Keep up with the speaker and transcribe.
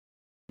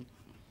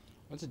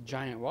That's a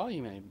giant wall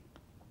you made.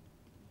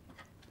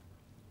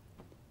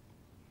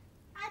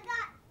 I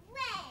got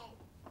red.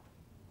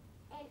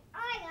 And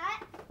I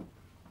got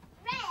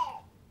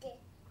red.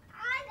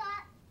 I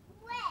got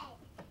red.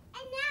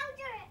 And now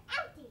they're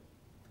empty.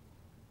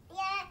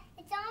 Yeah,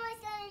 it's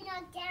almost gonna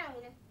knock down.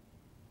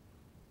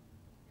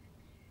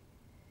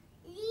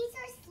 These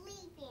are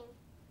sleeping.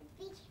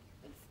 Let's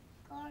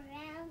go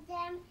around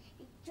them.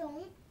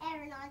 Don't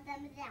ever knock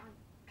them down.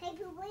 Okay,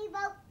 people, we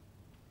vote.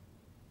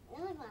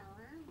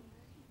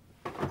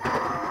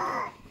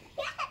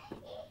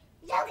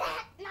 Look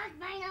at knock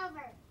mine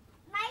over.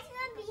 Mine's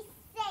gonna be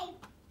safe.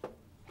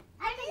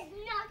 Mine is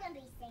not gonna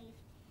be safe.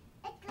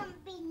 It's gonna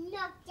be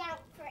knocked out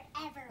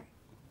forever.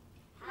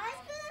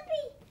 Mine's gonna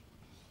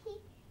be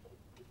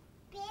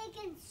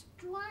big and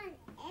strong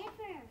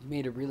ever. You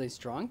made a really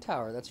strong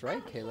tower. That's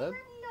right, Caleb.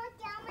 Knock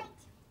down my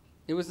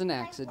It was an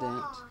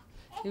accident.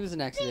 It was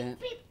an accident.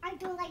 Beep, beep. I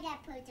don't like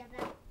that push up.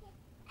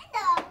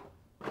 No.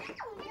 No, knock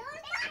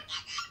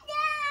it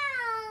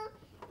down.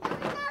 No,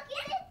 knock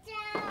it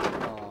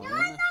down. Aw. No,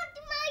 I knocked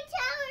my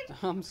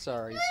tower. I'm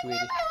sorry, No, sweetie.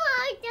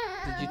 I like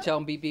that. Did you tell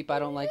him beep beep I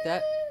don't like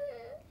that?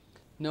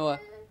 Noah,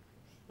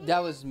 that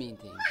was a mean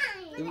thing.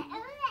 Mine. It was an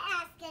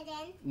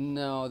accident.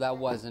 No, that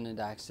wasn't an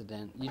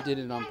accident. You did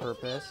it on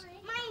purpose.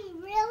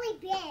 Mine really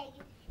big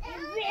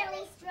and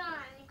really strong.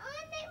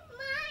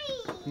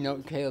 I want mine. No,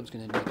 Caleb's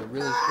gonna make it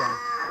really strong.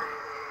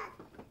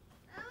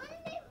 I want to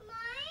make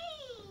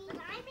mine. But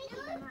I'm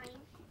making mine.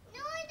 No,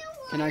 I don't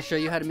want. Can I show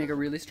you how to make a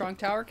really strong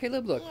tower,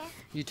 Caleb? Look, Yeah.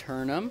 you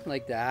turn them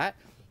like that,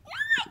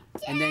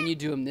 No, and then you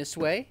do them this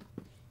way,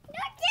 No,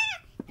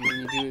 Dad. and then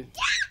you do.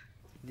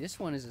 This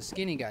one is a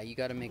skinny guy. You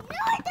gotta make. No,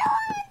 I don't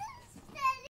want